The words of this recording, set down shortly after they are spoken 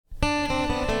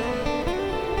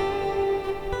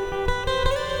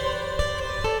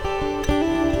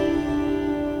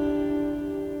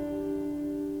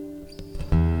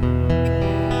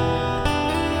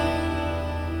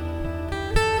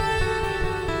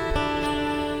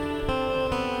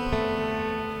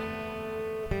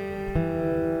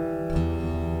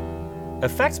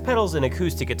Effects pedals in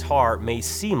acoustic guitar may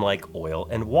seem like oil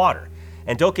and water.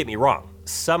 And don't get me wrong,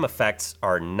 some effects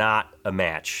are not a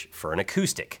match for an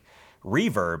acoustic.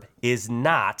 Reverb is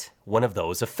not one of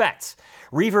those effects.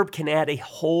 Reverb can add a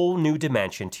whole new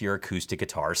dimension to your acoustic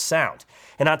guitar's sound.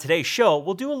 And on today's show,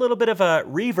 we'll do a little bit of a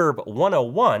Reverb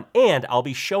 101, and I'll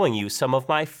be showing you some of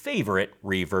my favorite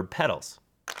reverb pedals.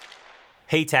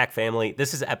 Hey TAC family,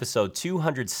 this is episode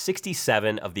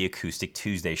 267 of the Acoustic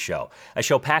Tuesday Show, a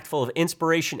show packed full of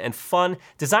inspiration and fun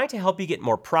designed to help you get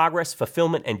more progress,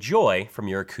 fulfillment, and joy from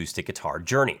your acoustic guitar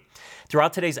journey.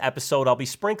 Throughout today's episode, I'll be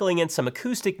sprinkling in some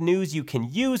acoustic news you can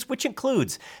use, which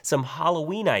includes some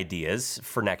Halloween ideas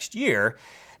for next year,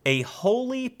 a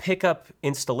Holy pickup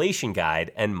installation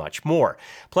guide, and much more.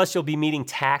 Plus, you'll be meeting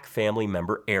TAC family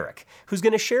member Eric, who's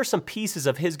going to share some pieces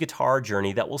of his guitar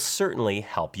journey that will certainly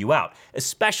help you out,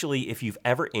 especially if you've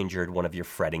ever injured one of your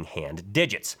fretting hand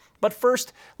digits. But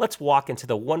first, let's walk into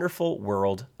the wonderful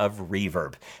world of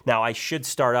reverb. Now, I should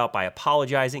start out by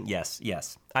apologizing.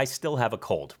 Yes, I still have a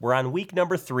cold. We're on week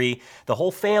number 3. The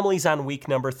whole family's on week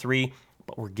number 3,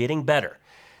 but we're getting better.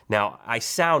 Now, I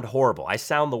sound horrible. I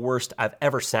sound the worst I've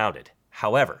ever sounded.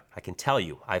 However, I can tell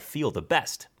you, I feel the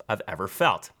best I've ever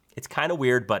felt. It's kind of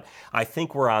weird, but I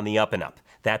think we're on the up and up.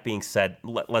 That being said,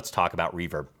 let's talk about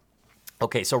reverb.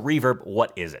 Okay, so reverb,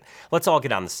 what is it? Let's all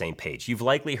get on the same page. You've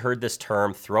likely heard this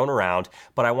term thrown around,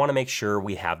 but I want to make sure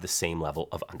we have the same level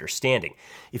of understanding.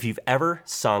 If you've ever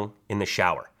sung in the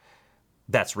shower,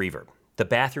 that's reverb. The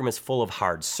bathroom is full of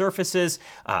hard surfaces,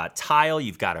 tile,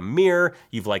 you've got a mirror,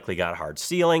 you've likely got a hard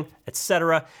ceiling,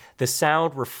 etc. The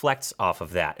sound reflects off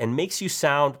of that and makes you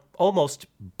sound almost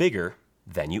bigger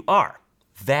than you are.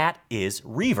 That is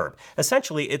reverb.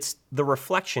 Essentially, it's the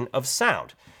reflection of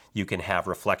sound. You can have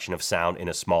reflection of sound in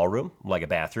a small room, like a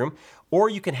bathroom, or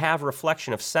you can have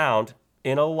reflection of sound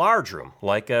in a large room,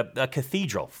 like a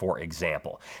cathedral, for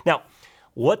example. Now,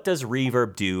 what does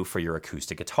reverb do for your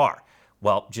acoustic guitar?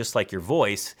 Well, just like your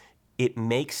voice, it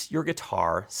makes your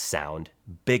guitar sound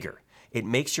bigger. It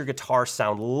makes your guitar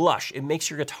sound lush. It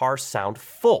makes your guitar sound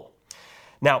full.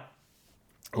 Now,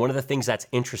 one of the things that's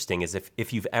interesting is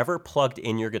if you've ever plugged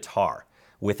in your guitar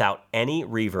without any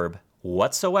reverb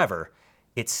whatsoever,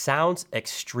 it sounds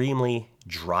extremely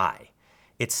dry.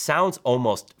 It sounds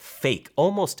almost fake,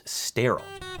 almost sterile.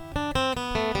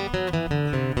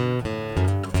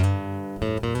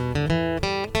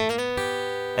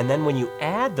 And then when you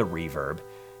add the reverb,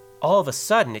 all of a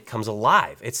sudden it comes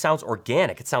alive. It sounds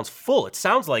organic. It sounds full. It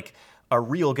sounds like a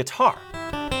real guitar.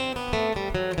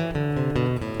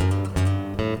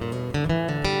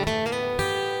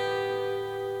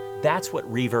 That's what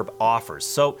reverb offers.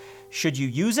 So should you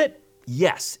use it?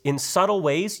 Yes. In subtle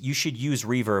ways, you should use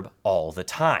reverb all the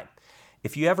time.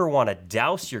 If you ever want to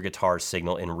douse your guitar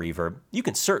signal in reverb, you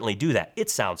can certainly do that. It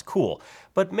sounds cool.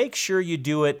 But make sure you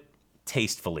do it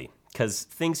tastefully, because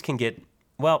things can get,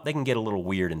 they can get a little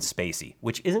weird and spacey,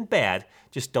 which isn't bad.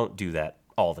 Just don't do that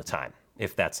all the time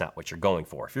if that's not what you're going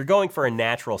for. If you're going for a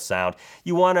natural sound,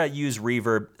 you want to use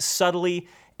reverb subtly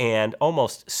and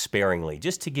almost sparingly,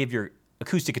 just to give your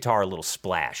acoustic guitar a little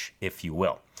splash, if you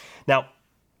will. Now,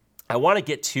 I want to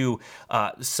get to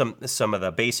some of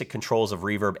the basic controls of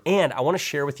reverb, and I want to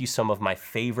share with you some of my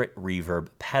favorite reverb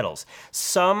pedals.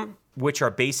 Some which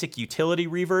are basic utility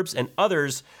reverbs, and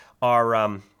others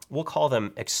are we'll call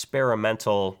them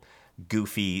experimental,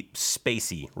 goofy,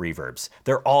 spacey reverbs.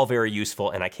 They're all very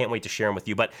useful, and I can't wait to share them with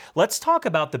you. But let's talk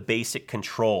about the basic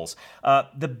controls.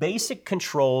 The basic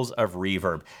controls of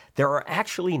reverb, there are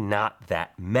actually not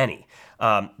that many.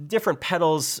 Different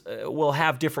pedals will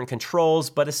have different controls,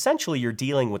 but essentially you're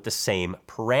dealing with the same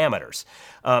parameters.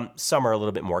 Some are a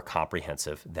little bit more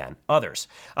comprehensive than others.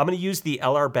 I'm going to use the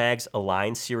LR Baggs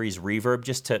Align Series reverb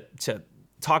just to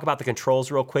talk about the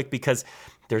controls real quick, because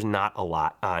there's not a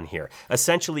lot on here.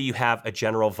 Essentially, you have a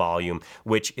general volume,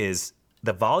 which is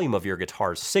the volume of your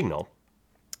guitar's signal.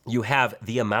 You have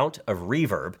the amount of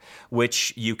reverb,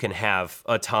 which you can have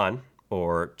a ton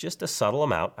or just a subtle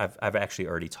amount. I've actually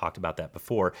already talked about that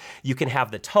before. You can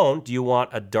have the tone. Do you want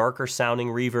a darker sounding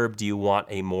reverb? Do you want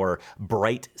a more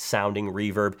bright sounding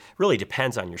reverb? Really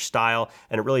depends on your style,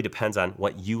 and it really depends on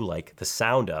what you like the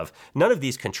sound of. None of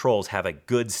these controls have a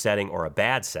good setting or a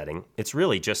bad setting. It's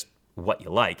really just what you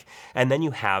like. And then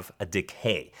you have a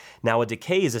decay. Now, a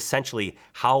decay is essentially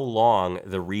how long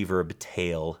the reverb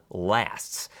tail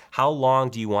lasts. How long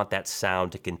do you want that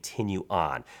sound to continue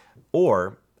on?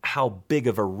 Or how big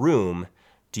of a room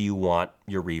do you want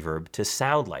your reverb to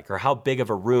sound like? Or how big of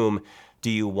a room do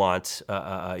you want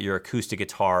your acoustic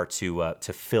guitar to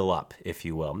fill up, if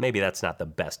you will? Maybe that's not the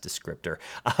best descriptor.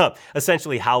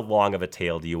 Essentially, how long of a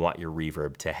tail do you want your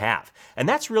reverb to have? And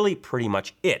that's really pretty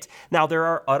much it. Now, there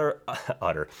are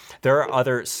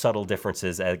other subtle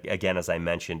differences, again, as I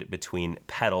mentioned, between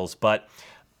pedals, but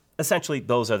essentially,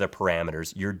 those are the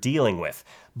parameters you're dealing with.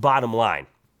 Bottom line,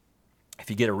 if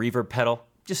you get a reverb pedal,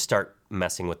 just start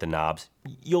messing with the knobs.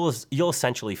 You'll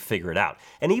essentially figure it out.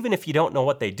 And even if you don't know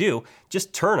what they do,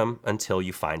 just turn them until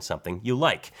you find something you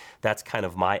like. That's kind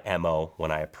of my MO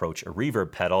when I approach a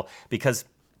reverb pedal, because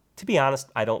to be honest,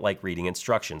 I don't like reading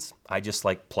instructions. I just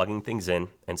like plugging things in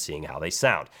and seeing how they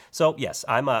sound. So yes,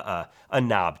 I'm a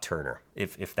knob turner,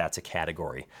 if that's a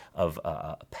category of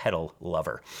a pedal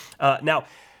lover. Now,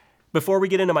 before we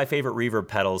get into my favorite reverb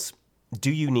pedals,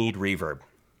 do you need reverb?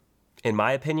 In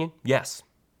my opinion, yes.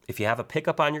 If you have a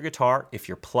pickup on your guitar, if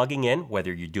you're plugging in,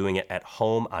 whether you're doing it at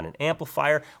home on an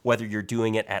amplifier, whether you're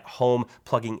doing it at home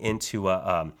plugging into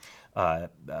a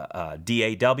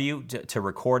DAW to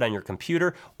record on your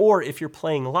computer, or if you're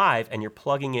playing live and you're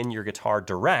plugging in your guitar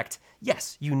direct,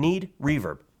 yes, you need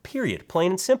reverb, period,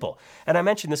 plain and simple. And I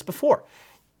mentioned this before.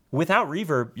 Without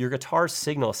reverb, your guitar's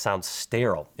signal sounds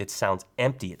sterile. It sounds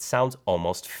empty. It sounds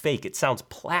almost fake. It sounds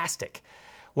plastic.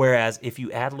 Whereas if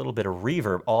you add a little bit of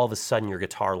reverb, all of a sudden your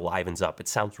guitar livens up. It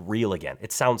sounds real again.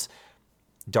 It sounds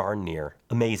darn near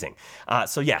amazing.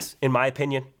 So yes, in my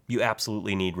opinion, you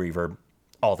absolutely need reverb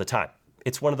all the time.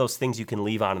 It's one of those things you can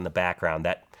leave on in the background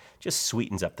that just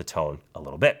sweetens up the tone a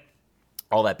little bit.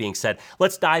 All that being said,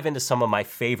 let's dive into some of my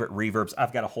favorite reverbs.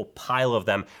 I've got a whole pile of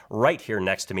them right here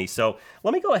next to me. So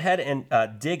let me go ahead and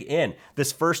dig in.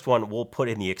 This first one we'll put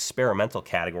in the experimental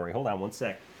category. Hold on one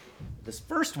sec. This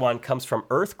first one comes from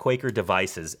Earthquaker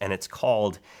Devices, and it's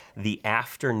called the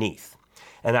Afterneath.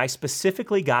 And I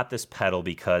specifically got this pedal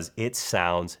because it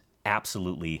sounds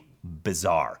absolutely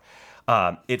bizarre.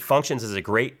 It functions as a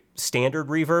great standard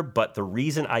reverb, but the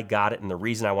reason I got it and the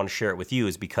reason I want to share it with you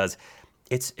is because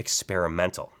it's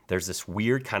experimental. There's this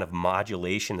weird kind of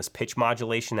modulation, this pitch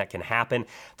modulation that can happen.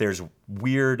 There's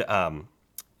weird,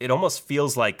 it almost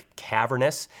feels like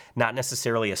cavernous, not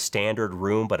necessarily a standard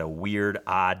room, but a weird,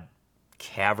 odd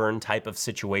cavern type of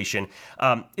situation.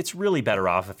 It's really better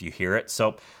off if you hear it.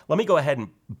 So let me go ahead and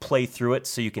play through it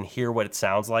so you can hear what it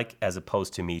sounds like as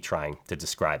opposed to me trying to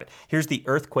describe it. Here's the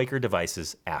Earthquaker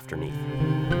Devices Afterneath.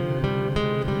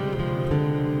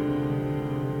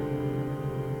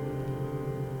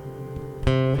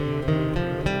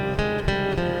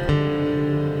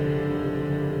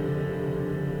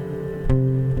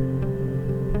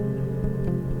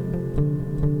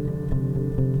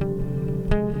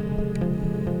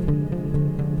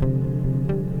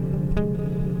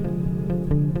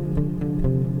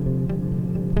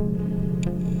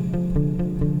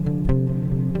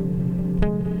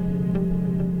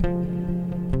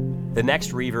 The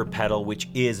next reverb pedal, which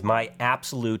is my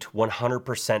absolute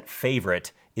 100%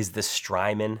 favorite, is the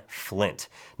Strymon Flint.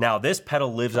 Now, this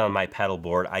pedal lives on my pedal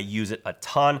board. I use it a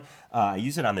ton. I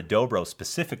use it on the Dobro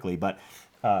specifically, but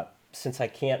since I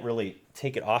can't really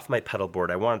take it off my pedal board,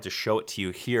 I wanted to show it to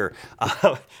you here.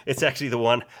 It's actually the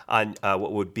one on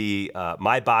what would be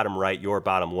my bottom right, your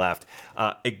bottom left.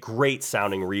 A great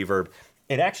sounding reverb.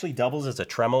 It actually doubles as a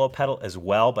tremolo pedal as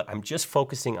well, but I'm just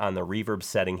focusing on the reverb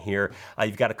setting here.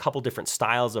 You've got a couple different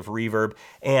styles of reverb,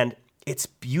 and it's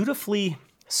beautifully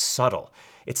subtle.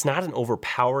 It's not an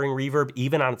overpowering reverb,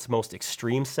 even on its most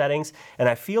extreme settings, and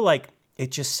I feel like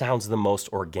it just sounds the most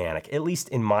organic, at least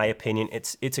in my opinion.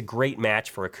 It's a great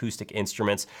match for acoustic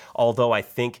instruments, although I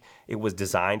think it was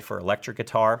designed for electric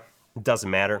guitar. It doesn't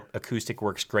matter. Acoustic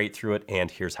works great through it,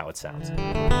 and here's how it sounds.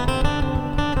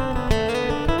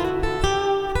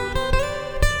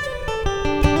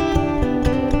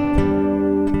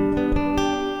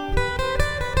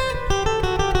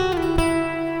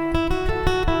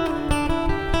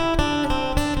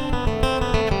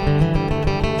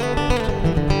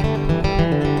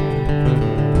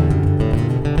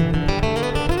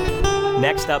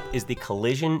 Next up is the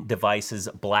Collision Devices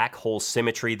Black Hole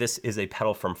Symmetry. This is a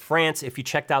pedal from France. If you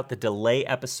checked out the delay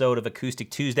episode of Acoustic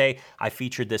Tuesday, I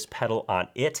featured this pedal on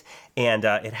it, and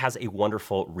it has a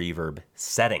wonderful reverb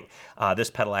setting. This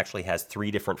pedal actually has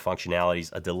 3 different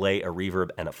functionalities: a delay, a reverb,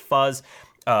 and a fuzz.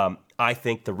 I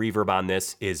think the reverb on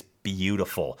this is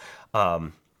beautiful.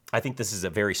 I think this is a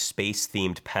very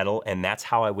space-themed pedal, and that's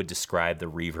how I would describe the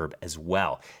reverb as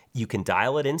well. You can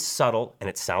dial it in subtle, and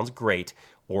it sounds great,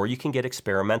 or you can get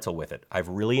experimental with it. I've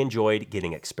really enjoyed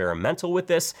getting experimental with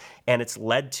this, and it's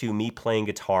led to me playing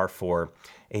guitar for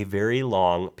a very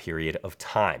long period of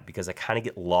time because I kind of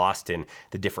get lost in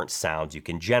the different sounds you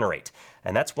can generate.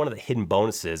 And that's one of the hidden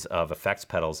bonuses of effects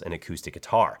pedals and acoustic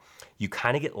guitar. You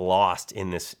kind of get lost in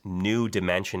this new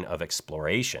dimension of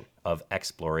exploration.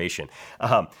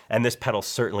 And this pedal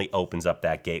certainly opens up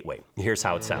that gateway. Here's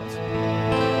how it sounds.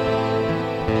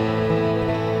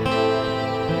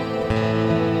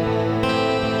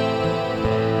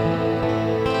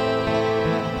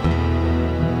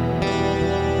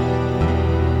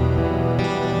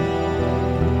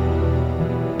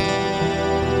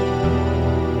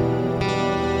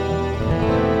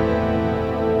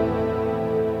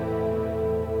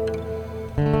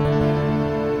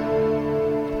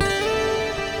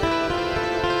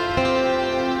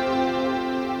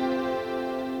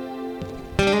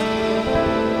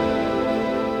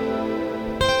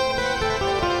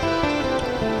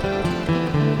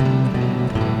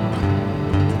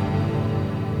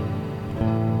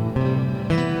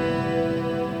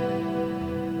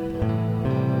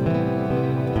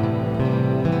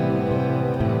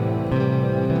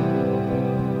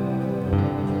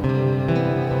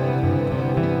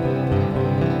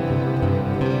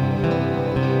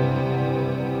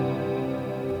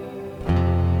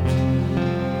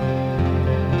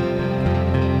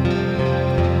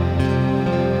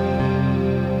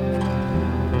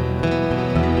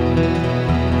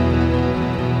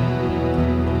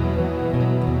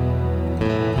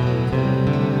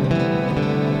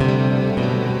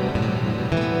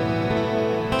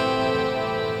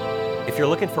 If you're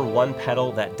looking for one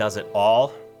pedal that does it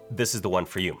all, this is the one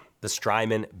for you, the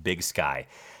Strymon Big Sky.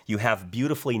 You have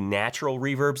beautifully natural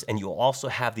reverbs, and you'll also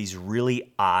have these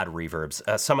really odd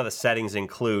reverbs. Some of the settings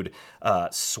include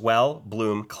swell,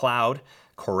 bloom, cloud,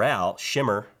 chorale,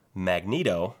 shimmer,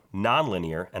 magneto,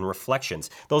 nonlinear, and reflections.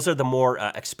 Those are the more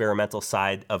experimental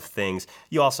side of things.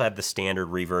 You also have the standard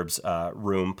reverbs,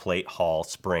 room, plate, hall,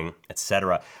 spring,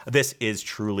 etc. This is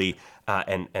truly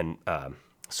an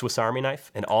Swiss Army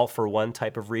knife, an all-for-one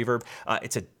type of reverb.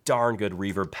 It's a darn good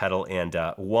reverb pedal, and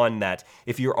one that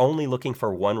if you're only looking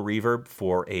for one reverb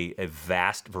for a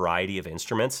vast variety of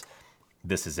instruments,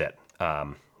 this is it.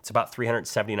 It's about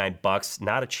 $379,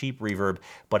 not a cheap reverb,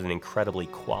 but an incredibly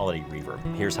quality reverb.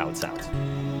 Here's how it sounds.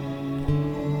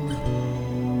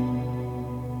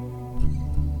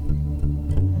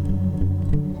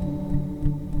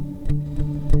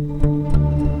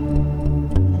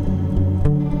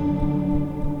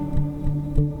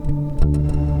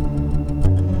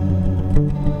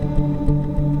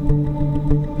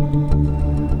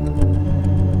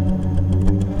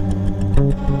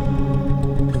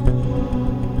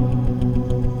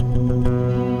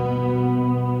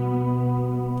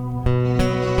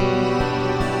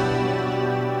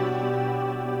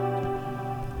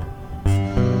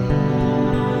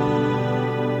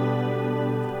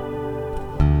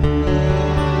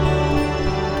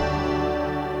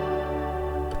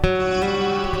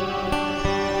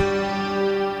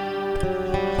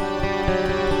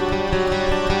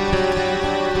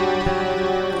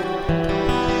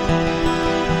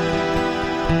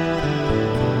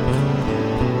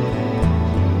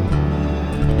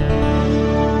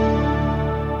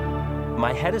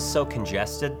 My head is so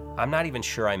congested, I'm not even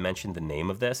sure I mentioned the name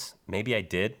of this. Maybe I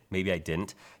did, maybe I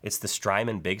didn't. It's the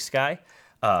Strymon Big Sky.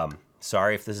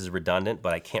 Sorry if this is redundant,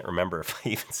 but I can't remember if I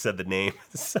even said the name.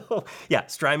 So yeah,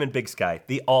 Strymon Big Sky,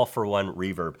 the all-for-one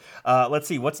reverb. Let's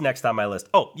see, what's next on my list?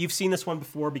 Oh, you've seen this one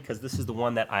before because this is the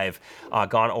one that I've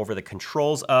gone over the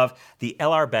controls of, the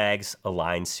LR Baggs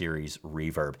Align Series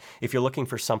reverb. If you're looking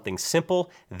for something simple,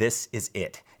 this is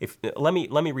it. Let me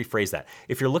rephrase that.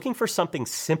 If you're looking for something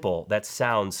simple that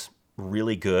sounds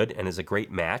really good and is a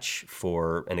great match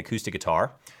for an acoustic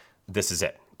guitar, this is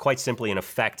it. Quite simply, an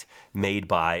effect made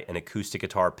by an acoustic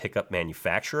guitar pickup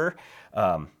manufacturer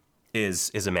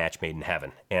is a match made in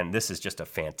heaven. And this is just a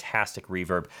fantastic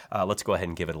reverb. Let's go ahead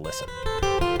and give it a listen.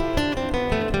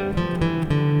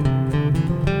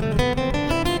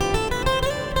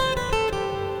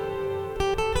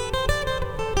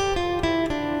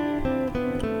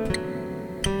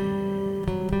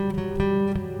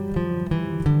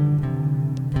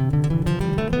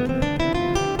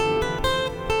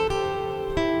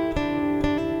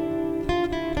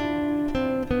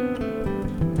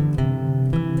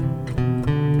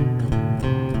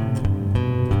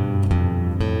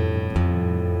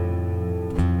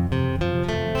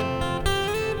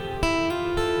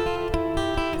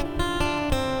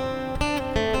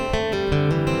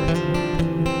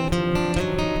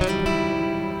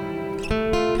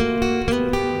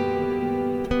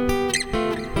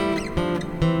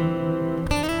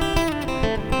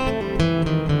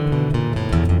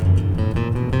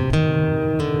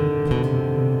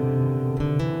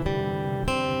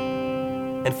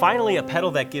 finally, a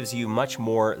pedal that gives you much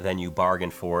more than you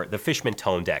bargained for, the Fishman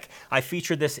Tone Deck. I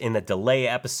featured this in the delay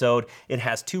episode. It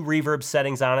has 2 reverb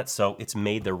settings on it, so it's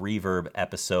made the reverb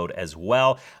episode as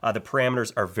well. The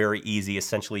parameters are very easy.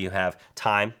 Essentially, you have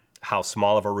time, how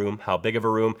small of a room, how big of a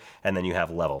room, and then you have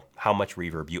level, how much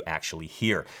reverb you actually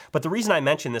hear. But the reason I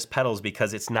mention this pedal is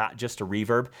because it's not just a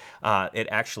reverb. It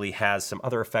actually has some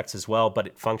other effects as well, but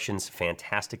it functions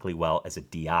fantastically well as a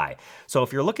DI. So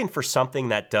if you're looking for something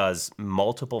that does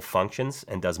multiple functions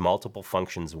and does multiple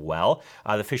functions well,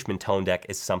 the Fishman Tone Deck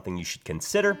is something you should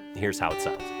consider. Here's how it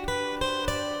sounds.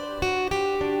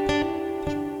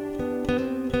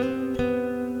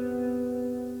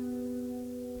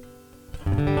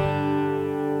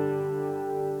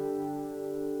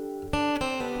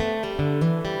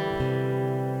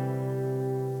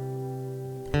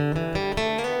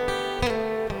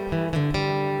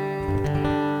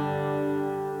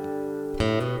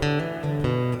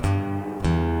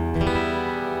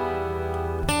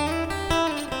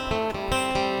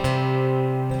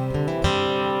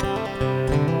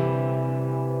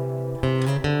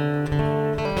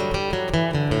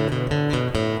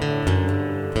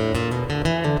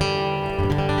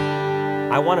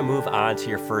 I want to move on to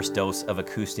your first dose of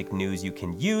acoustic news you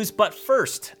can use, but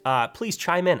first, please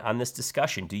chime in on this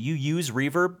discussion. Do you use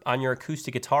reverb on your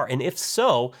acoustic guitar? And if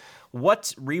so,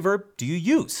 what reverb do you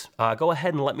use? Go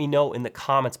ahead and let me know in the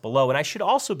comments below. And I should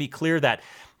also be clear that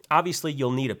obviously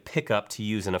you'll need a pickup to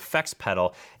use an effects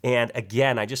pedal. And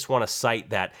again, I just want to cite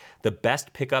that the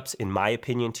best pickups, in my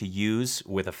opinion, to use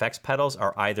with effects pedals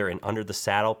are either an under the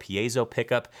saddle piezo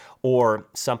pickup or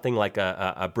something like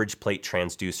a bridge plate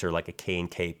transducer like a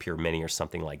K&K Pure Mini or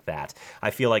something like that.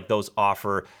 I feel like those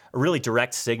offer a really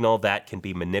direct signal that can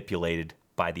be manipulated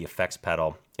by the effects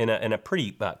pedal in a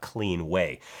pretty clean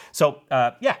way. So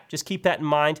yeah, just keep that in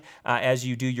mind as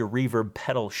you do your reverb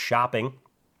pedal shopping.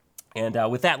 And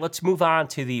with that, let's move on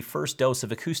to the first dose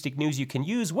of acoustic news you can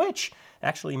use, which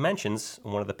actually mentions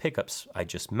one of the pickups I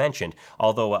just mentioned,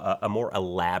 although a more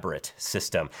elaborate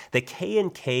system. The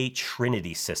K&K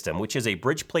Trinity system, which is a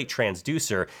bridge plate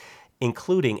transducer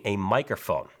including a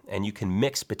microphone, and you can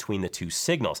mix between the 2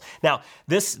 signals. Now,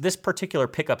 this particular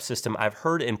pickup system I've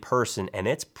heard in person, and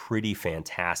it's pretty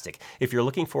fantastic. If you're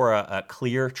looking for a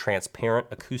clear, transparent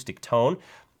acoustic tone,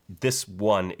 this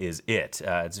one is it.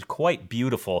 It's quite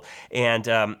beautiful,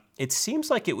 and it seems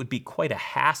like it would be quite a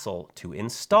hassle to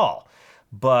install.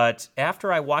 But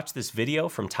after I watched this video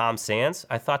from Tom Sands,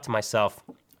 I thought to myself,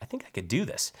 I think I could do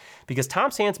this. Because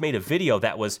Tom Sands made a video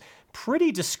that was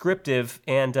pretty descriptive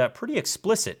and pretty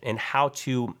explicit in how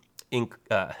to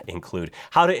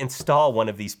how to install one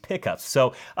of these pickups.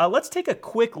 So let's take a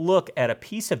quick look at a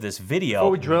piece of this video.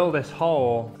 Before we drill this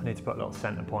hole, I need to put a little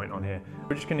center point on here.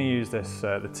 We're just going to use this,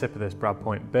 the tip of this brad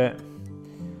point bit.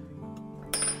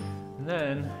 And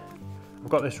then I've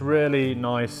got this really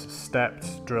nice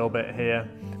stepped drill bit here.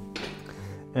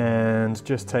 And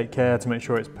just take care to make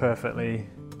sure it's perfectly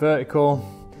vertical,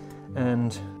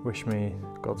 and wish me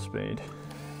Godspeed.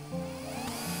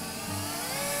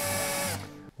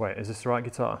 Wait, is this the right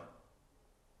guitar?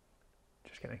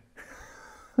 Just kidding.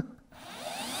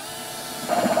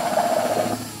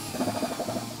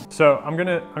 So I'm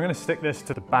gonna stick this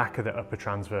to the back of the upper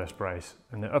transverse brace.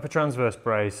 And the upper transverse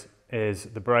brace is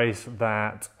the brace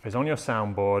that is on your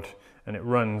soundboard and it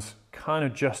runs kind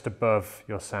of just above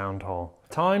your sound hole.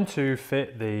 Time to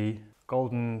fit the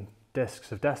golden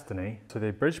discs of destiny to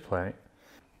the bridge plate.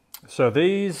 So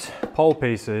these pole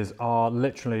pieces are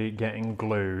literally getting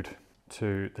glued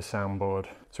to the soundboard.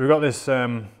 So we've got this,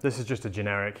 this is just a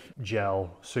generic gel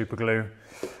super glue.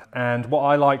 And what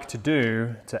I like to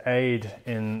do to aid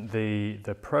in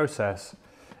the process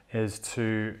is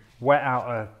to wet out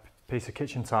a piece of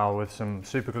kitchen towel with some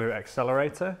super glue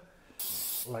accelerator,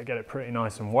 like get it pretty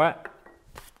nice and wet,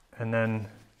 and then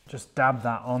just dab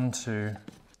that onto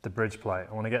the bridge plate.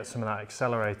 I want to get some of that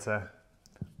accelerator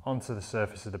onto the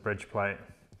surface of the bridge plate,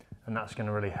 and that's going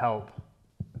to really help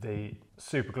the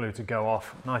super glue to go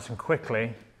off nice and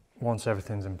quickly once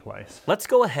everything's in place. Let's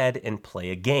go ahead and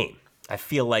play a game. I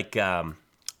feel like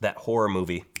that horror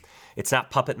movie. It's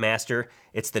not Puppet Master.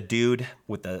 It's the dude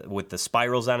with the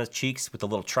spirals on his cheeks with the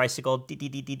little tricycle.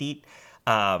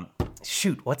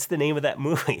 Shoot, what's the name of that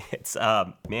movie? It's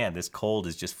man, this cold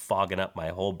is just fogging up my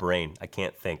whole brain. I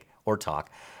can't think or talk.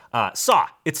 Saw.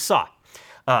 It's Saw.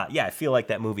 Yeah, I feel like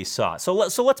that movie Saw. So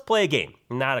let's play a game.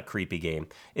 Not a creepy game.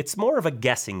 It's more of a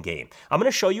guessing game. I'm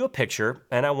going to show you a picture,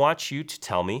 and I want you to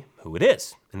tell me who it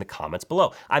is in the comments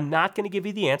below. I'm not going to give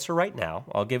you the answer right now.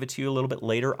 I'll give it to you a little bit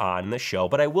later on in the show,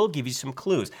 but I will give you some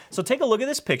clues. So take a look at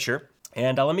this picture.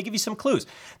 And let me give you some clues.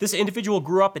 This individual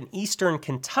grew up in eastern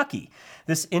Kentucky.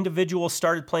 This individual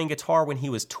started playing guitar when he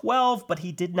was 12, but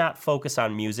he did not focus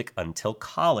on music until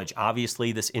college.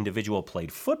 Obviously, this individual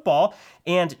played football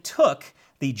and took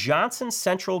the Johnson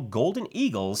Central Golden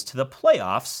Eagles to the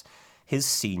playoffs his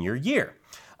senior year.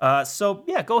 So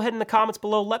go ahead in the comments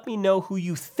below. Let me know who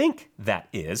you think that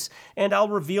is, and I'll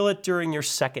reveal it during your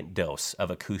second dose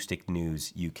of acoustic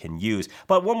news you can use.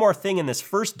 But one more thing in this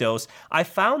first dose, I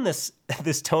found this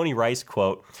Tony Rice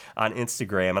quote on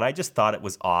Instagram, and I just thought it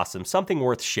was awesome, something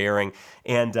worth sharing,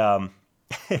 and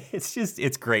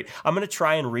it's great. I'm going to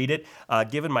try and read it.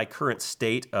 Given my current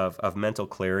state of mental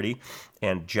clarity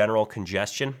and general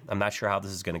congestion, I'm not sure how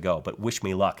this is going to go, but wish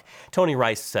me luck. Tony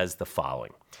Rice says the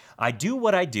following: I do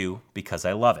what I do because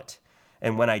I love it.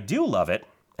 And when I do love it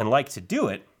and like to do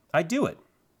it, I do it.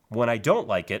 When I don't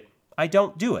like it, I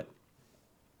don't do it.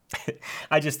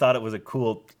 I just thought it was a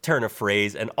cool turn of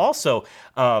phrase, and also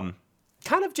kind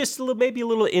of just maybe a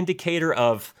little indicator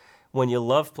of when you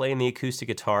love playing the acoustic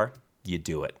guitar, you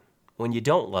do it. When you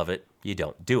don't love it, you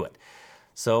don't do it.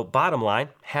 So bottom line,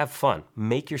 have fun.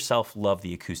 Make yourself love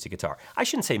the acoustic guitar. I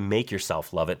shouldn't say make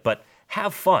yourself love it, but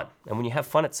have fun. And when you have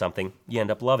fun at something, you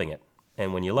end up loving it.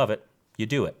 And when you love it, you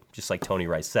do it, just like Tony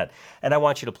Rice said. And I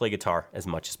want you to play guitar as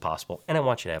much as possible, and I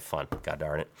want you to have fun, god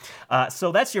darn it.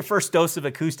 So that's your first dose of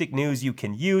acoustic news you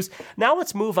can use. Now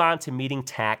let's move on to meeting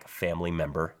TAC family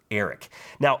member Eric.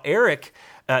 Now, Eric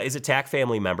is a TAC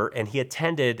family member, and he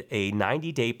attended a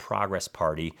 90-day progress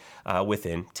party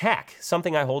within TAC,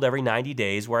 something I hold every 90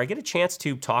 days where I get a chance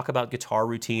to talk about guitar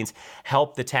routines,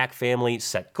 help the TAC family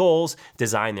set goals,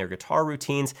 design their guitar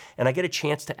routines, and I get a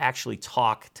chance to actually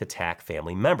talk to TAC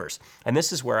family members. And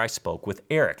this is where I spoke with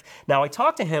Eric. Now, I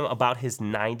talked to him about his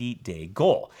 90-day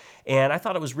goal, and I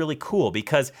thought it was really cool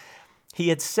because he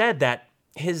had said that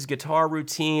his guitar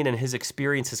routine and his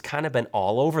experience has kind of been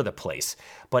all over the place,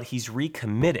 but he's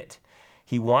recommitted.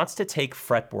 He wants to take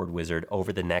Fretboard Wizard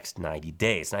over the next 90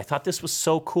 days. And I thought this was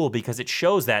so cool because it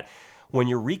shows that when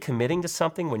you're recommitting to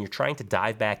something, when you're trying to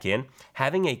dive back in,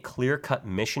 having a clear-cut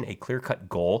mission, a clear-cut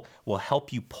goal will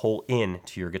help you pull in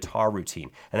to your guitar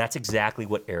routine. And that's exactly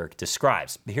what Eric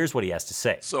describes. Here's what he has to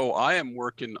say. So I am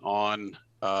working on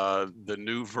the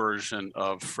new version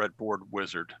of Fretboard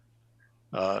Wizard.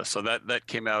 So that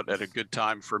came out at a good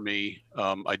time for me.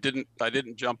 I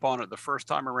didn't jump on it the first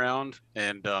time around,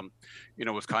 and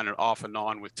was kind of off and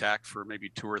on with TAC for maybe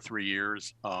 2 or 3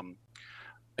 years.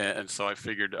 And so I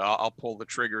figured I'll pull the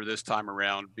trigger this time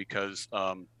around because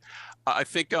I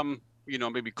think I'm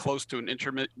maybe close to an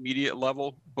intermediate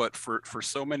level, but for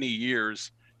so many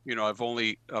years, I've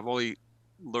only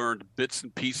learned bits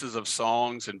and pieces of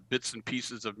songs and bits and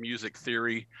pieces of music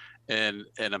theory, and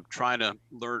I'm trying to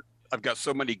learn. I've got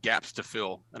so many gaps to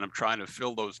fill, and I'm trying to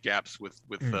fill those gaps with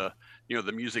the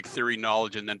music theory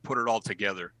knowledge, and then put it all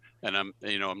together. And I'm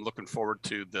looking forward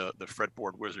to the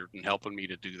Fretboard Wizard and helping me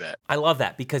to do that. I love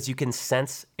that because you can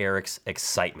sense Eric's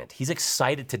excitement. He's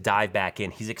excited to dive back in.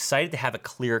 He's excited to have a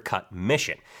clear-cut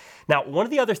mission. Now, one of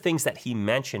the other things that he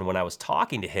mentioned when I was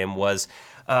talking to him was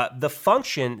the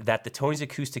function that the Tony's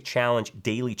Acoustic Challenge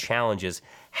daily challenges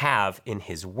have in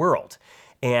his world.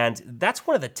 And that's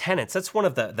one of the tenets, that's one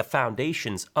of the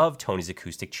foundations of Tony's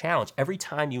Acoustic Challenge. Every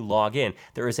time you log in,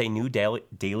 there is a new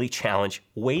daily challenge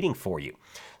waiting for you.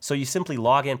 So you simply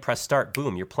log in, press start,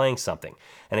 boom, you're playing something.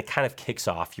 And it kind of kicks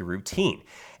off your routine.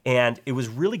 And it was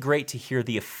really great to hear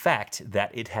the effect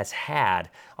that it has had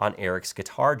on Eric's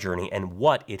guitar journey and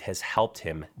what it has helped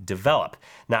him develop.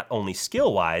 Not only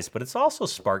skill-wise, but it's also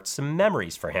sparked some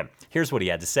memories for him. Here's what he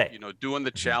had to say. Doing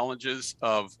the challenges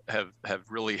have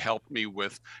really helped me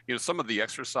with, some of the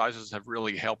exercises have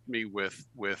really helped me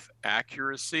with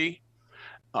accuracy.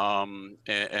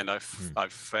 And I've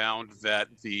found that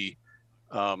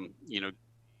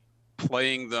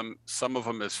playing some of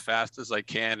them as fast as I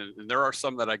can, and there are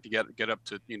some that I can get up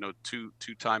to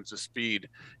two times the speed,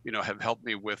 have helped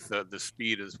me with the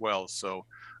speed as well. So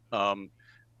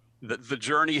the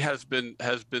journey has been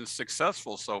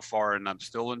successful so far, and I'm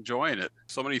still enjoying it.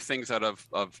 So many things that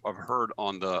I've heard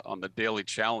on the daily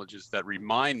challenges that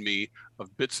remind me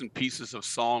of bits and pieces of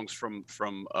songs from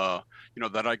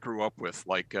that I grew up with.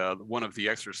 Like one of the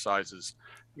exercises,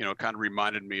 kind of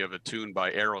reminded me of a tune by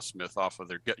Aerosmith off of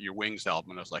their Get Your Wings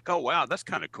album. And I was like, oh wow, that's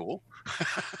kind of cool.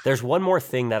 There's one more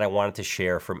thing that I wanted to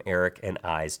share from Eric and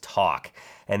I's talk,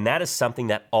 and that is something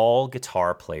that all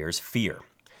guitar players fear.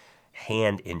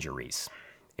 Hand injuries.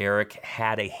 Eric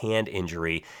had a hand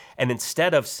injury, and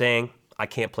instead of saying, I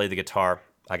can't play the guitar,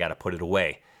 I got to put it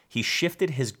away, he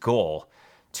shifted his goal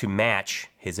to match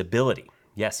his ability.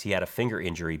 Yes, he had a finger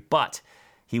injury, but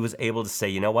he was able to say,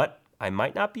 you know what? I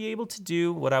might not be able to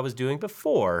do what I was doing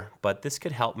before, but this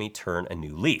could help me turn a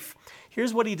new leaf.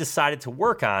 Here's what he decided to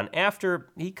work on after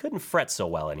he couldn't fret so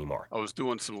well anymore. I was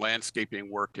doing some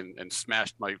landscaping work and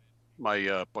smashed my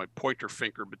pointer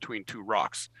finger between two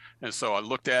rocks, and so I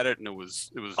looked at it and it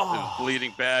was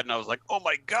bleeding bad, and I was like, oh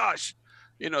my gosh,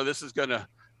 this is gonna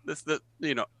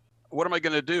what am I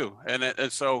gonna do?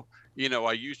 And so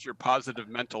I used your positive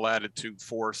mental attitude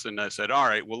force, and I said, all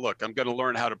right, well, look, I'm going to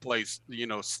learn how to play,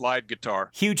 slide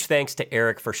guitar. Huge thanks to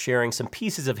Eric for sharing some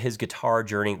pieces of his guitar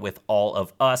journey with all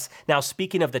of us. Now,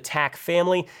 speaking of the TAC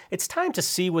family, it's time to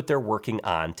see what they're working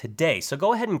on today. So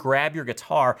go ahead and grab your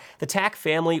guitar. The TAC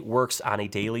family works on a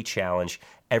daily challenge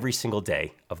every single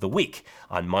day of the week.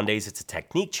 On Mondays, it's a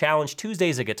technique challenge.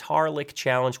 Tuesdays, a guitar lick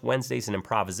challenge. Wednesdays, an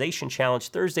improvisation challenge.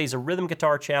 Thursdays, a rhythm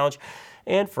guitar challenge.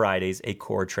 And Fridays, a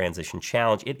chord transition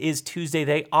challenge. It is Tuesday.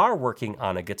 They are working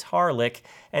on a guitar lick,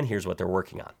 and here's what they're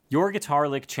working on. Your guitar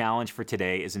lick challenge for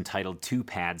today is entitled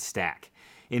 2-pad stack.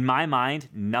 In my mind,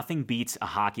 nothing beats a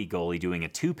hockey goalie doing a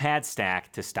 2-pad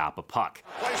stack to stop a puck.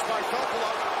 Placed by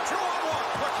Filppula. 2-on-1.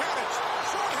 Plekanec.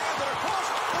 Short-handed across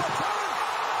for a turn.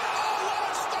 Oh,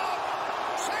 what a stop!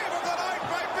 Save of the night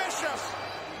by Bishop.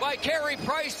 By Carey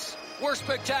Price. We're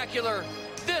spectacular.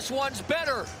 This one's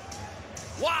better.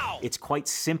 Wow! It's quite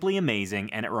simply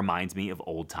amazing, and it reminds me of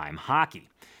old-time hockey.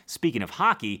 Speaking of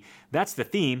hockey, that's the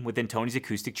theme within Tony's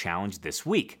Acoustic Challenge this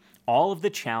week. All of the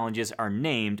challenges are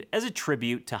named as a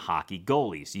tribute to hockey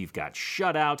goalies. You've got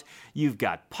shutout, you've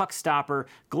got puck stopper,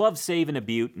 glove save and a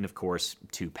butte, and of course,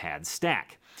 2-pad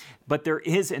stack. But there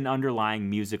is an underlying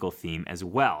musical theme as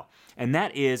well, and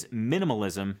that is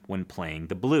minimalism when playing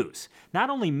the blues. Not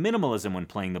only minimalism when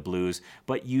playing the blues,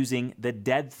 but using the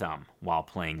dead thumb while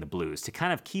playing the blues to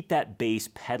kind of keep that bass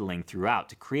pedaling throughout,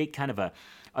 to create kind of a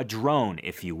drone,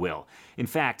 if you will. In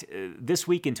fact, this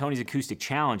week in Tony's Acoustic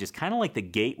Challenge is kind of like the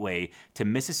gateway to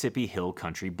Mississippi Hill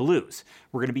Country Blues.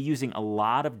 We're going to be using a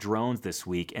lot of drones this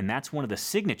week, and that's one of the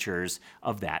signatures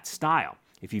of that style.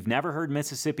 If you've never heard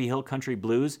Mississippi Hill Country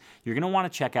Blues, you're going to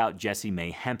want to check out Jessie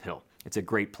Mae Hemphill. It's a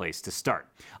great place to start.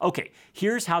 Okay,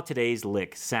 here's how today's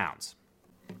lick sounds.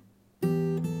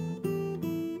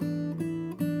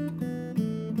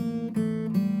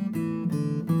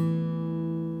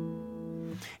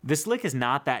 This lick is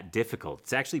not that difficult.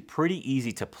 It's actually pretty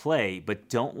easy to play, but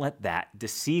don't let that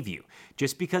deceive you.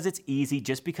 Just because it's easy,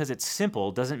 just because it's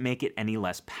simple, doesn't make it any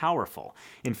less powerful.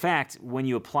 In fact, when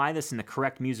you apply this in the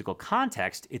correct musical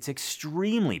context, it's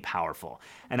extremely powerful,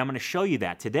 and I'm going to show you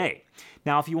that today.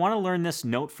 Now, if you want to learn this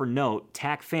note for note,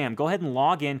 TAC fam, go ahead and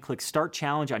log in, click Start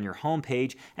Challenge on your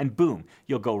homepage, and boom,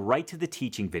 you'll go right to the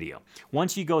teaching video.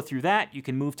 Once you go through that, you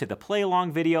can move to the play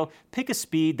along video, pick a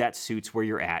speed that suits where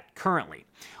you're at currently.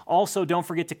 Also, don't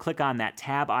forget to click on that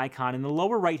tab icon in the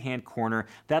lower right-hand corner.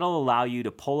 That'll allow you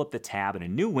to pull up the tab in a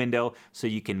new window so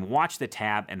you can watch the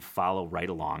tab and follow right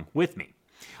along with me.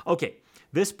 Okay,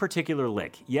 this particular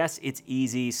lick, yes, it's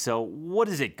easy, so what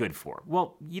is it good for?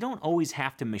 Well, you don't always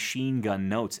have to machine gun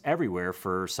notes everywhere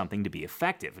for something to be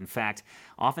effective. In fact,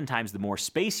 oftentimes the more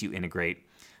space you integrate,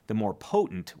 the more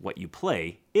potent what you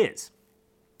play is.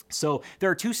 So there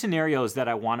are two scenarios that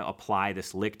I want to apply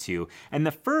this lick to, and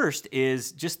the first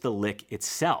is just the lick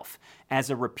itself as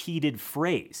a repeated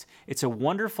phrase. It's a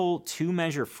wonderful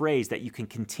two-measure phrase that you can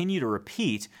continue to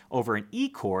repeat over an E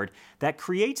chord that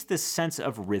creates this sense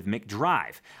of rhythmic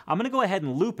drive. I'm going to go ahead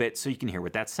and loop it so you can hear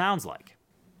what that sounds like.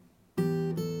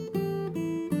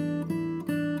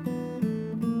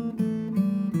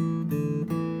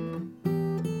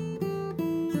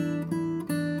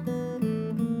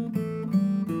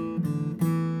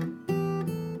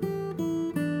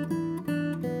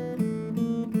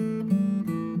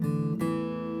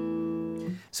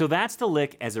 So that's the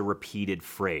lick as a repeated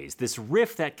phrase, this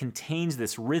riff that contains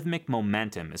this rhythmic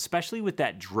momentum, especially with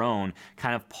that drone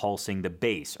kind of pulsing the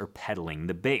bass or pedaling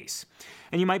the bass.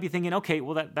 And you might be thinking, okay,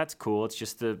 well that's cool, it's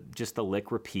just the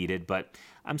lick repeated, but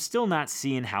I'm still not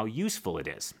seeing how useful it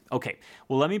is. Okay,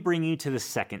 well let me bring you to the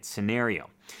second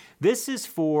scenario. This is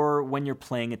for when you're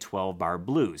playing a 12-bar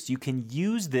blues. You can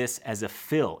use this as a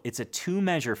fill. It's a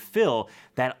two-measure fill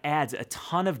that adds a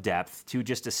ton of depth to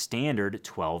just a standard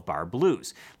 12-bar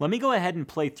blues. Let me go ahead and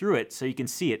play through it so you can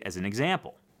see it as an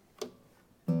example.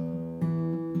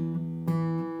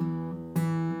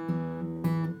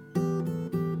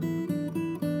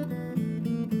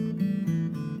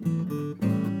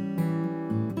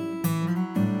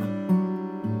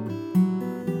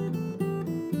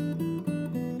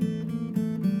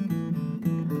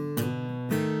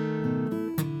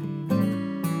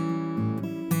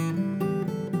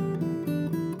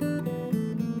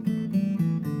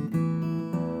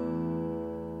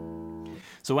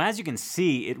 So as you can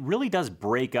see, it really does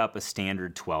break up a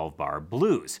standard 12-bar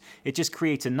blues. It just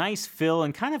creates a nice fill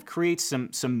and kind of creates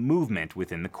some movement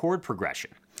within the chord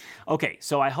progression. Okay,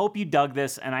 so I hope you dug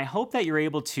this, and I hope that you're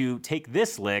able to take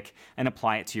this lick and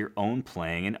apply it to your own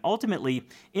playing and ultimately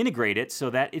integrate it so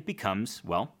that it becomes,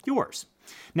 well, yours.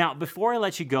 Now, before I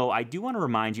let you go, I do want to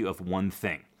remind you of one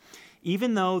thing.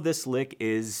 Even though this lick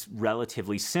is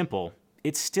relatively simple,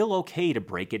 it's still okay to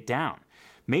break it down.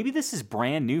 Maybe this is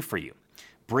brand new for you.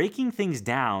 Breaking things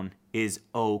down is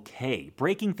okay.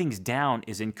 Breaking things down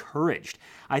is encouraged.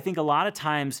 I think a lot of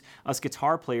times us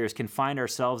guitar players can find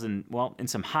ourselves in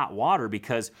some hot water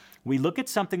because we look at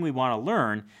something we want to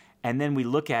learn and then we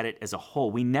look at it as a whole.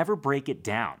 We never break it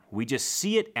down. We just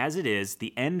see it as it is,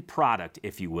 the end product,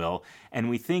 if you will, and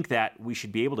we think that we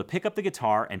should be able to pick up the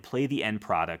guitar and play the end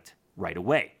product right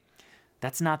away.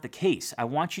 That's not the case. I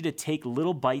want you to take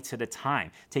little bites at a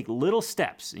time. Take little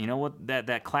steps. You know what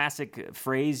that classic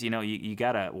phrase, you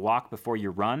gotta walk before you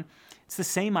run? It's the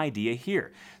same idea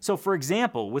here. So for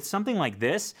example, with something like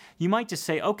this, you might just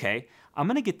say, okay, I'm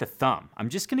gonna get the thumb. I'm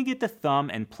just gonna get the thumb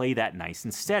and play that nice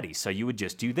and steady. So you would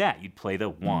just do that. You'd play the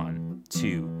 1,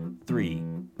 2, 3,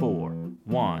 4,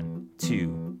 1,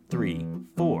 2, 3,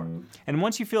 4. And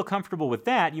once you feel comfortable with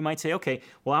that, you might say, okay,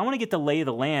 well, I want to get the lay of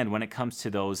the land when it comes to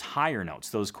those higher notes,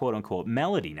 those quote unquote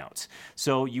melody notes.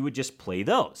 So you would just play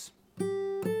those.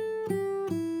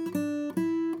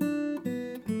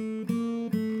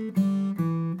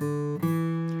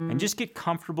 And just get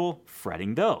comfortable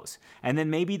fretting those. And then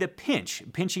maybe the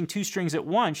pinching 2 strings at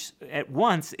once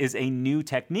is a new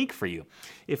technique for you.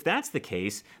 If that's the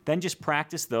case, then just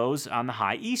practice those on the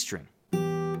high E string.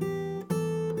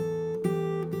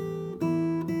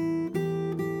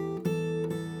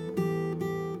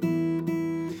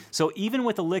 So even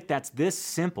with a lick that's this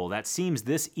simple, that seems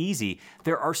this easy,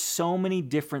 there are so many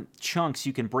different chunks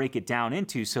you can break it down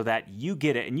into so that you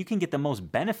get it and you can get the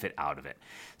most benefit out of it.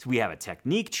 So we have a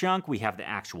technique chunk, we have the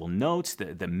actual notes,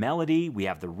 the melody, we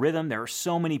have the rhythm. There are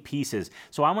so many pieces.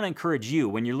 So I want to encourage you,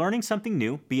 when you're learning something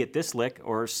new, be it this lick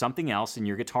or something else in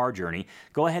your guitar journey,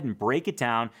 go ahead and break it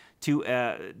down to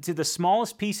the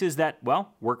smallest pieces that,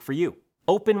 well, work for you.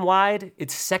 Open wide,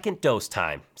 it's second dose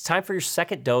time. It's time for your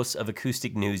second dose of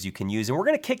acoustic news you can use. And we're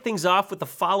going to kick things off with the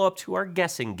follow-up to our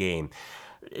guessing game.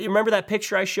 You remember that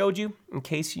picture I showed you? In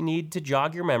case you need to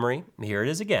jog your memory, here it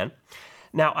is again.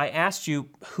 Now, I asked you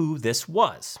who this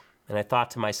was. And I thought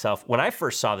to myself, when I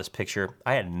first saw this picture,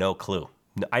 I had no clue.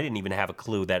 I didn't even have a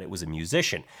clue that it was a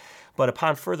musician. But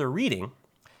upon further reading,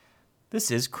 this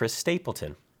is Chris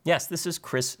Stapleton. Yes, this is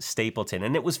Chris Stapleton.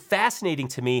 And it was fascinating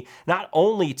to me not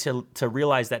only to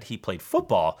realize that he played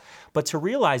football, but to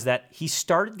realize that he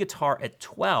started guitar at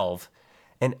 12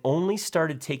 and only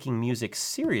started taking music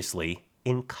seriously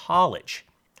in college.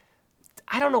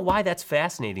 I don't know why that's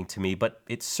fascinating to me, but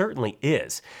it certainly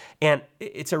is. And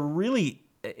it really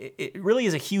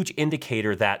is a huge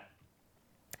indicator that,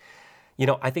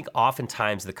 I think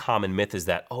oftentimes the common myth is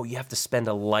that, you have to spend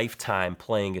a lifetime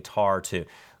playing guitar to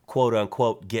quote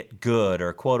unquote get good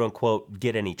or quote unquote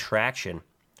get any traction.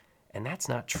 And that's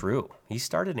not true. He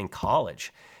started in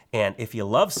college. And if you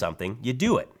love something, you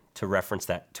do it, to reference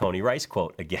that Tony Rice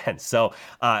quote again. So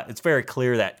it's very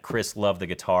clear that Chris loved the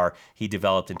guitar. He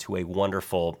developed into a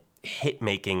wonderful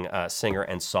hit-making singer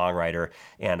and songwriter,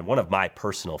 and one of my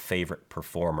personal favorite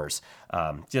performers.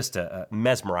 Just a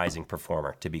mesmerizing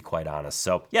performer, to be quite honest.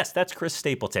 So yes, that's Chris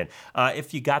Stapleton.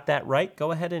 If you got that right,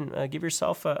 go ahead and give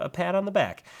yourself a pat on the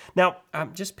back. Now,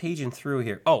 I'm just paging through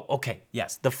here. Oh, okay,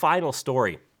 yes, the final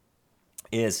story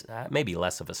is maybe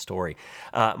less of a story,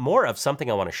 more of something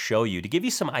I want to show you to give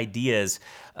you some ideas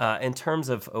in terms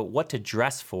of what to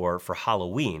dress for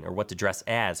Halloween, or what to dress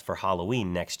as for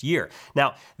Halloween next year.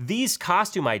 Now, these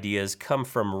costume ideas come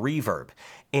from Reverb,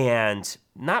 and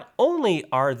not only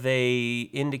are they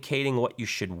indicating what you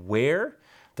should wear,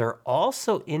 they're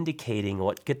also indicating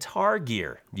what guitar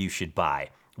gear you should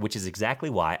buy, which is exactly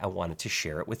why I wanted to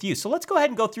share it with you. So let's go ahead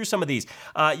and go through some of these.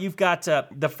 You've got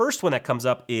the first one that comes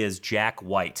up is Jack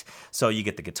White. So you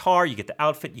get the guitar, you get the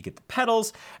outfit, you get the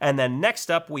pedals, and then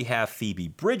next up we have Phoebe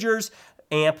Bridgers.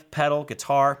 Amp, pedal,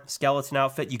 guitar, skeleton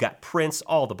outfit. You got Prince,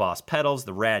 all the Boss pedals,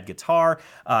 the rad guitar.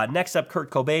 Next up,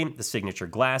 Kurt Cobain, the signature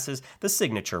glasses, the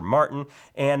signature Martin.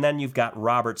 And then you've got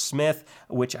Robert Smith,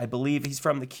 which I believe he's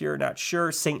from The Cure, not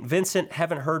sure. St. Vincent,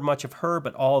 haven't heard much of her,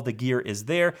 but all the gear is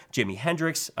there. Jimi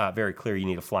Hendrix, very clear you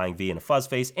need a flying V and a fuzz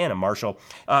face and a Marshall.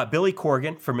 Billy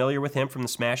Corgan, familiar with him from the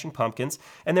Smashing Pumpkins.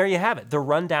 And there you have it, the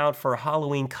rundown for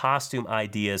Halloween costume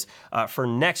ideas for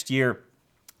next year.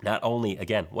 Not only,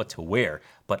 again, what to wear,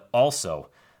 but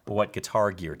also what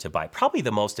guitar gear to buy. Probably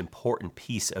the most important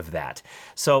piece of that.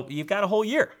 So you've got a whole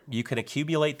year. You can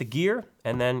accumulate the gear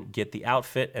and then get the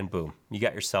outfit, and boom, you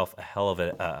got yourself a hell of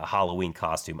a Halloween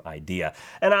costume idea.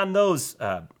 And on those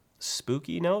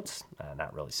spooky notes,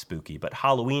 not really spooky, but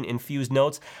Halloween-infused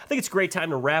notes, I think it's a great time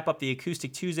to wrap up the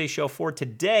Acoustic Tuesday show for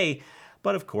today.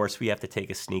 But of course, we have to take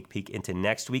a sneak peek into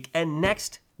next week. And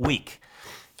next week,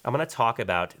 I'm going to talk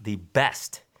about the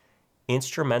best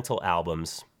instrumental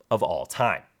albums of all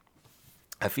time.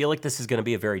 I feel like this is going to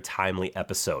be a very timely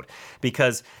episode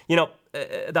because,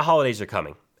 the holidays are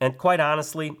coming. And quite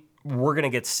honestly, we're going to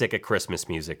get sick of Christmas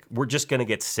music. We're just going to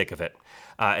get sick of it.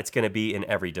 It's going to be in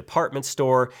every department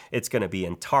store. It's going to be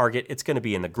in Target. It's going to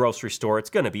be in the grocery store. It's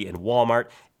going to be in Walmart.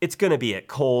 It's going to be at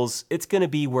Kohl's. It's going to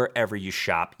be wherever you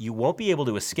shop. You won't be able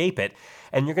to escape it,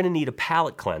 and you're going to need a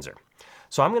palate cleanser.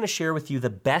 So I'm going to share with you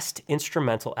the best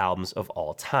instrumental albums of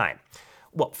all time.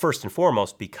 Well, first and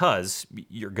foremost, because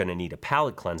you're going to need a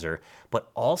palate cleanser,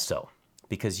 but also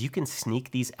because you can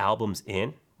sneak these albums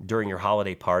in during your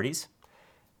holiday parties,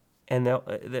 and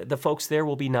the folks there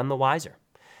will be none the wiser.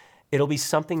 It'll be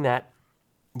something that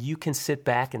you can sit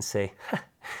back and say,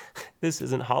 this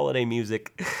isn't holiday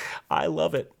music. I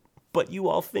love it, but you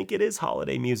all think it is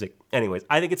holiday music. Anyways,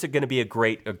 I think it's going to be a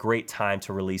great time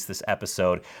to release this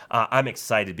episode. I'm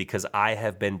excited because I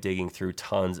have been digging through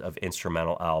tons of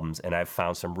instrumental albums, and I've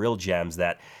found some real gems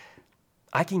that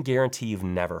I can guarantee you've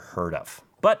never heard of.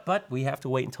 But we have to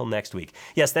wait until next week.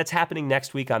 Yes, that's happening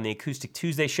next week on the Acoustic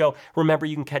Tuesday show. Remember,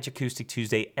 you can catch Acoustic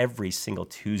Tuesday every single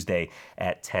Tuesday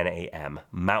at 10 a.m.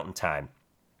 Mountain Time.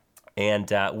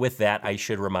 And with that, I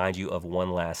should remind you of one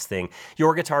last thing.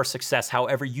 Your guitar success,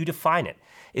 however you define it,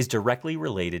 is directly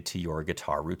related to your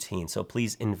guitar routine. So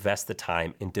please invest the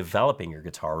time in developing your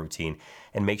guitar routine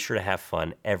and make sure to have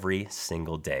fun every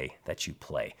single day that you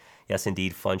play. Yes,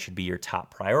 indeed, fun should be your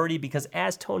top priority because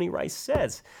as Tony Rice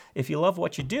says, if you love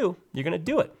what you do, you're going to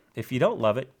do it. If you don't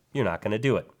love it, you're not going to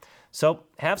do it. So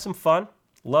have some fun,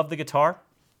 love the guitar,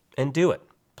 and do it.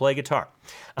 Play guitar.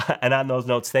 And on those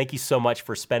notes, thank you so much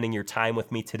for spending your time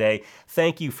with me today.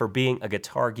 Thank you for being a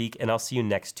guitar geek, and I'll see you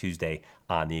next Tuesday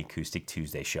on the Acoustic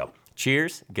Tuesday show.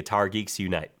 Cheers, Guitar Geeks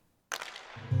Unite.